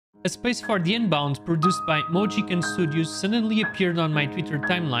A space for the Unbound, produced by Mojican Studios, suddenly appeared on my Twitter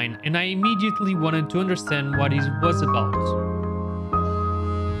timeline, and I immediately wanted to understand what it was about.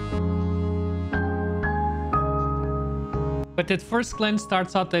 But at first glance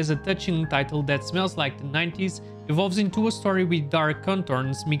starts out as a touching title that smells like the 90s, evolves into a story with dark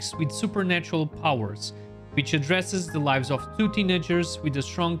contours mixed with supernatural powers, which addresses the lives of two teenagers with a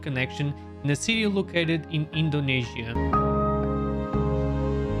strong connection in a city located in Indonesia.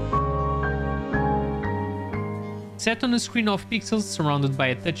 Set on a screen of pixels surrounded by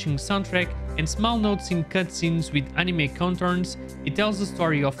a touching soundtrack and small notes in cutscenes with anime contours, it tells the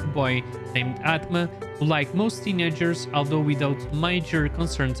story of a boy named Atma who, like most teenagers, although without major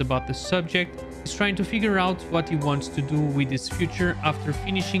concerns about the subject, is trying to figure out what he wants to do with his future after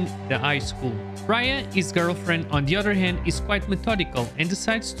finishing the high school. Raya, his girlfriend, on the other hand, is quite methodical and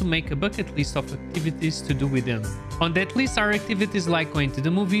decides to make a bucket list of activities to do with him. On that list are activities like going to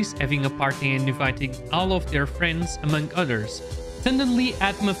the movies, having a party and inviting all of their friends, among others. Suddenly,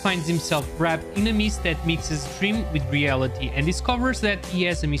 Atma finds himself wrapped in a mist that mixes dream with reality and discovers that he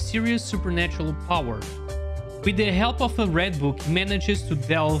has a mysterious supernatural power. With the help of a red book, he manages to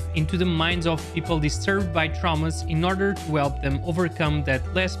delve into the minds of people disturbed by traumas in order to help them overcome that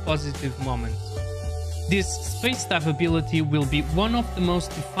less positive moment. This space dive ability will be one of the most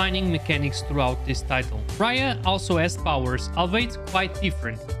defining mechanics throughout this title. Raya also has powers, albeit quite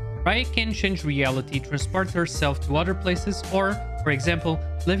different. Raya can change reality, transport herself to other places, or, for example,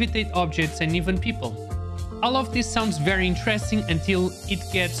 levitate objects and even people. All of this sounds very interesting until it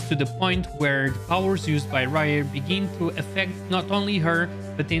gets to the point where the powers used by Raya begin to affect not only her,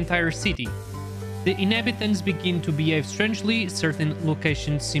 but the entire city. The inhabitants begin to behave strangely, certain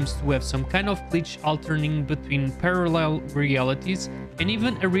locations seems to have some kind of glitch alternating between parallel realities, and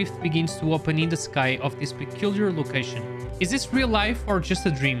even a rift begins to open in the sky of this peculiar location. Is this real life or just a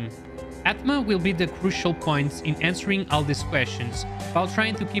dream? Atma will be the crucial point in answering all these questions, while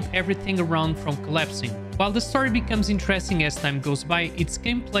trying to keep everything around from collapsing. While the story becomes interesting as time goes by, its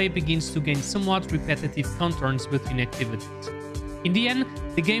gameplay begins to gain somewhat repetitive contours between activities. In the end,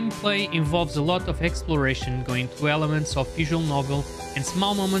 the gameplay involves a lot of exploration, going through elements of visual novel and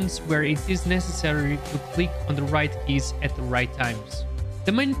small moments where it is necessary to click on the right keys at the right times.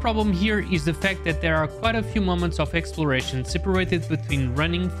 The main problem here is the fact that there are quite a few moments of exploration separated between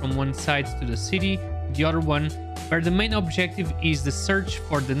running from one side to the city to the other one, where the main objective is the search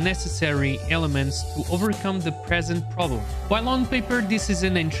for the necessary elements to overcome the present problem. While on paper this is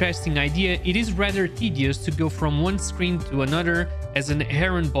an interesting idea, it is rather tedious to go from one screen to another as an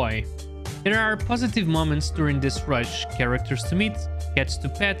errand boy. There are positive moments during this rush, characters to meet, cats to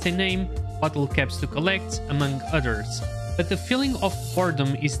pet and name, bottle caps to collect, among others. But the feeling of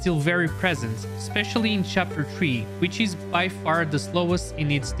boredom is still very present, especially in Chapter 3, which is by far the slowest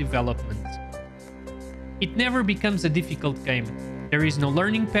in its development. It never becomes a difficult game. There is no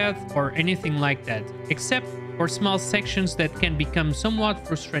learning path or anything like that, except for small sections that can become somewhat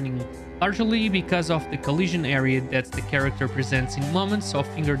frustrating, largely because of the collision area that the character presents in moments of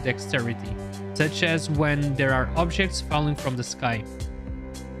finger dexterity, such as when there are objects falling from the sky.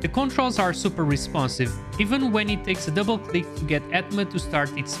 The controls are super responsive, even when it takes a double click to get Atma to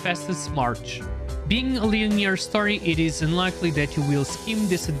start its fastest march. Being a linear story, it is unlikely that you will skim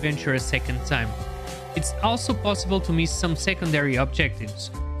this adventure a second time. It's also possible to miss some secondary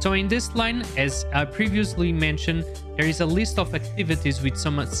objectives, so in this line, as I previously mentioned, there is a list of activities with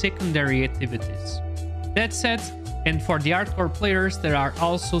some secondary activities. That said, and for the hardcore players, there are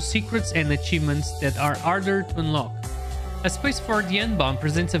also secrets and achievements that are harder to unlock. A Space for the Unbound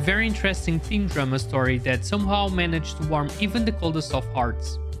presents a very interesting teen drama story that somehow managed to warm even the coldest of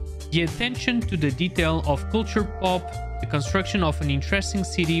hearts. The attention to the detail of culture pop, the construction of an interesting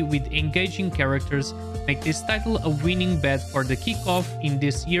city with engaging characters make this title a winning bet for the kickoff in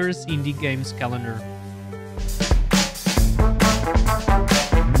this year's indie games calendar.